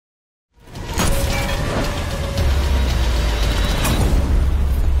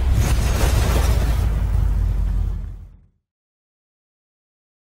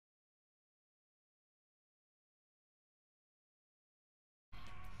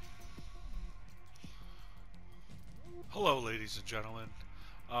Hello, ladies and gentlemen.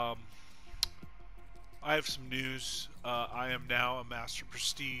 Um, I have some news. I am now a Master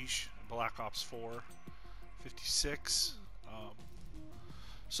Prestige in Black Ops 4 56.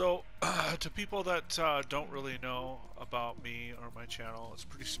 So, to people that don't really know about me or my channel, it's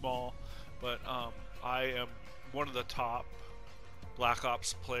pretty small, but I am one of the top Black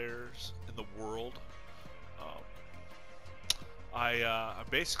Ops players in the world. Um, I'm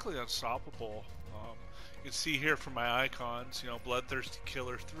basically unstoppable. You can see here from my icons, Bloodthirsty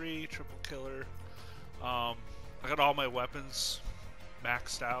Killer 3, Triple Killer. I got all my weapons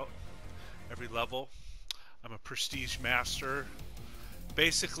maxed out, every level. I'm a Prestige Master.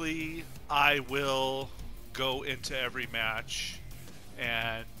 Basically, I will go into every match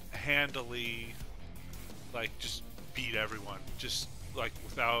and handily, just beat everyone, just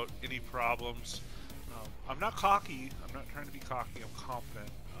without any problems. I'm not cocky. I'm not trying to be cocky. I'm confident.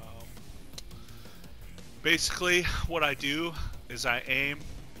 Basically, what I do is I aim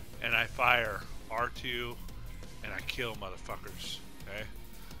and I fire R2 and I kill motherfuckers. Okay.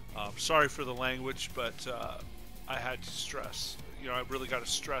 Sorry for the language, but I had to stress. I really got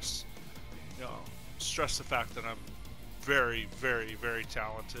to stress. Stress the fact that I'm very, very, very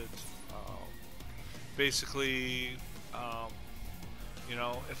talented. Basically,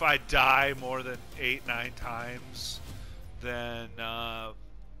 if I die more than 8-9 times, then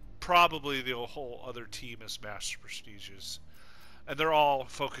probably the whole other team is Master Prestiges, and they're all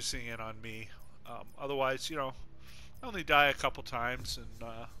focusing in on me. Otherwise, I only die a couple times, and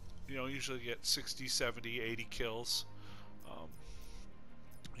usually get 60, 70, 80 kills.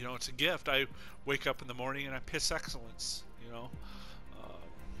 It's a gift. I wake up in the morning and I piss excellence.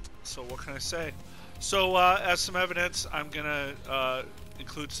 So what can I say? So as some evidence, I'm gonna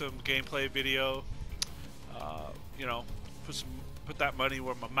include some gameplay video. Put that money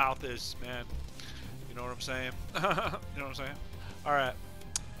where my mouth is, man. You know what I'm saying? You know what I'm saying? Alright.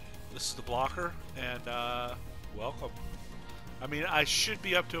 This is the blocker, and welcome. I mean, I should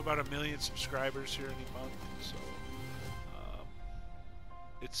be up to about 1 million subscribers here any month, so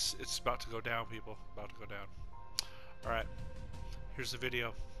it's about to go down, people. About to go down. Alright. Here's the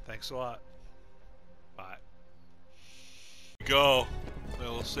video. Thanks a lot. Bye. Here we go. A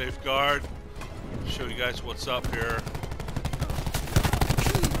little safeguard. Show you guys what's up here.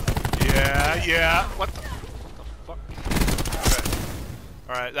 Yeah. What the fuck?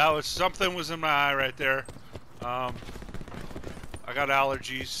 Alright, that was something was in my eye right there. I got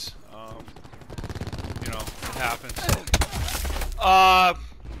allergies. It happens.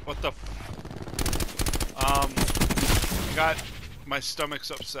 What the got my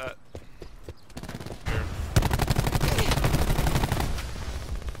stomach's upset. Here.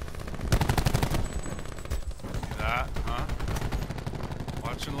 That, huh?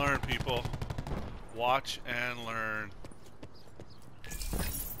 Watch and learn, people. Watch and learn.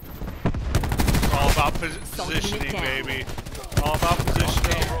 It's all about positioning, baby. All about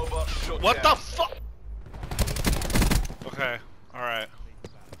positioning. What the fuck? Okay, alright.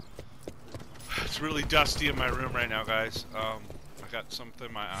 It's really dusty in my room right now, guys. I got something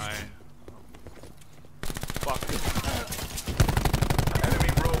in my eye. Fuck. Enemy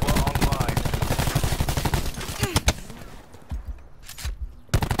robot online.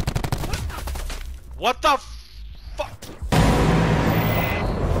 What the f